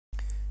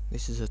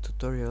This is a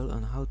tutorial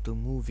on how to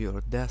move your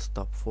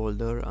desktop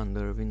folder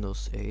under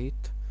Windows 8.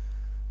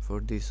 For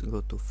this, go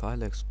to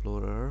File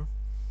Explorer,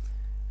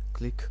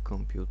 click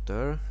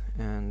Computer,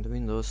 and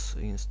Windows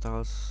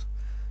installs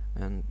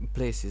and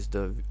places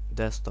the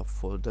desktop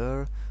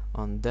folder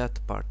on that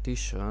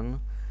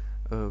partition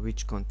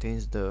which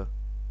contains the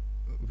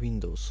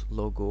Windows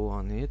logo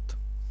on it.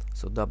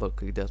 So double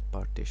click that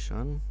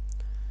partition,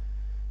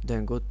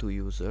 then go to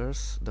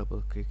Users,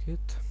 double click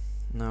it.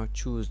 Now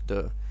choose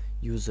the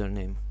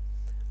username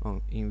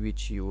in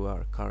which you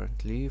are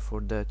currently.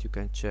 For that, you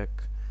can check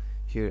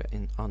here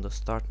on the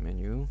start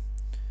menu.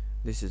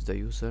 This is the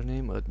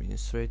username,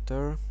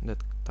 administrator, that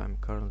I'm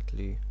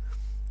currently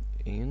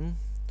in.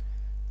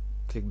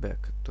 Click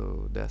back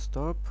to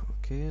desktop.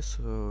 Okay,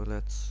 so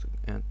let's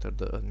enter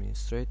the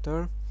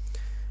administrator,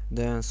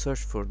 then search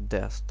for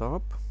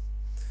desktop,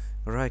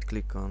 right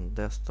click on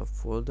desktop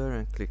folder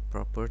and click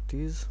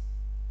properties,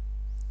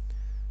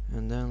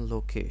 and then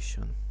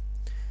location.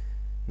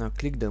 Now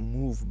click the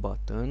move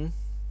button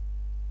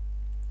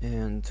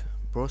and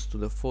browse to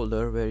the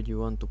folder where you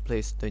want to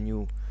place the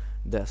new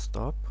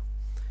desktop.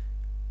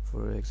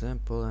 For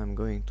example, I'm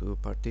going to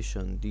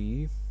partition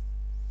D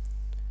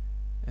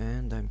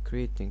and I'm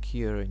creating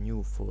here a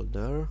new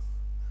folder.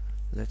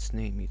 Let's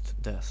name it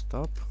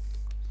desktop.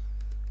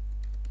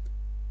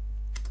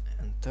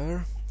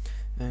 Enter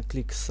and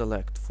click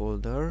select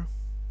folder.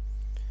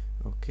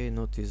 Okay,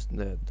 notice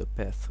that the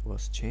path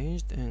was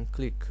changed and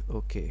click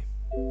OK.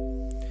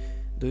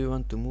 Do you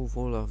want to move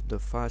all of the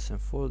files and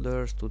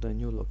folders to the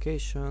new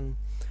location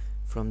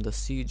from the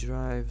C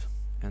drive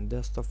and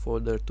desktop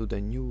folder to the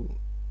new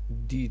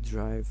D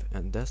drive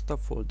and desktop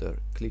folder?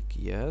 Click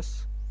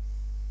yes.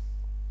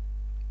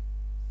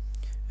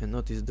 And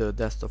notice the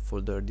desktop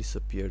folder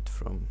disappeared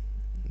from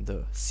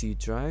the C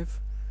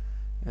drive,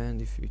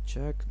 and if you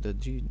check, the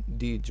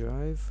D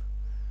drive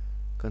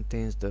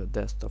contains the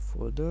desktop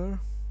folder,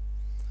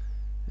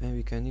 and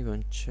we can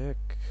even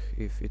check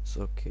if it's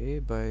okay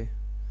by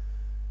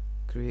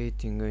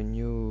creating a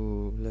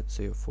new, let's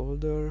say, a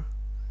folder,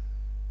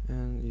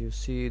 and you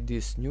see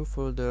this new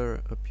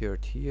folder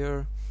appeared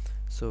here,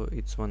 so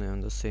it's one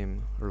and the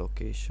same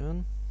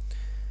location.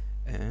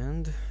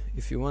 And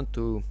if you want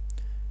to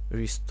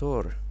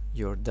restore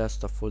your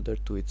desktop folder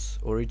to its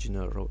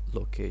original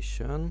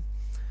location,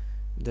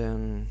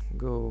 then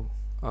go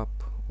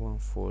up one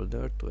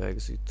folder to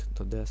exit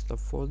the desktop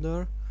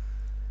folder,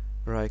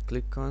 right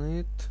click on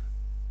it,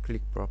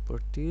 click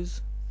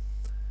properties,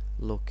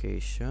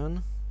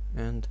 location,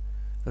 and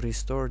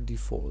restore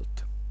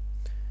default,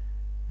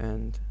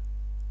 and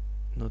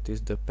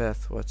notice the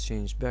path was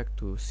changed back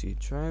to C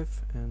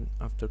drive. And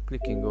after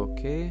clicking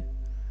OK,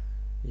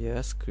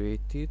 yes,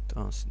 create it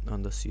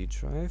on the C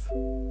drive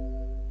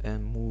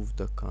and move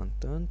the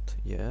content,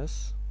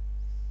 yes.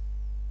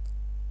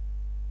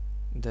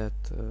 That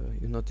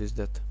you notice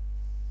that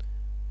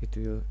it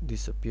will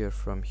disappear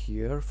from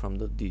here, from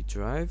the D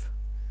drive,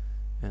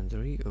 and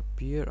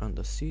reappear on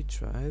the C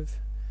drive.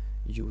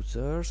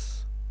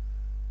 Users,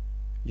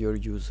 your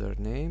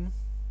username,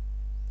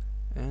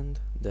 and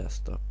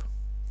desktop.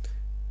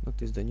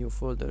 Notice the new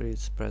folder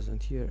is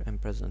present here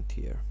and present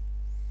here.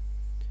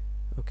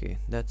 Okay,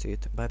 that's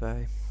it. Bye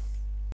bye.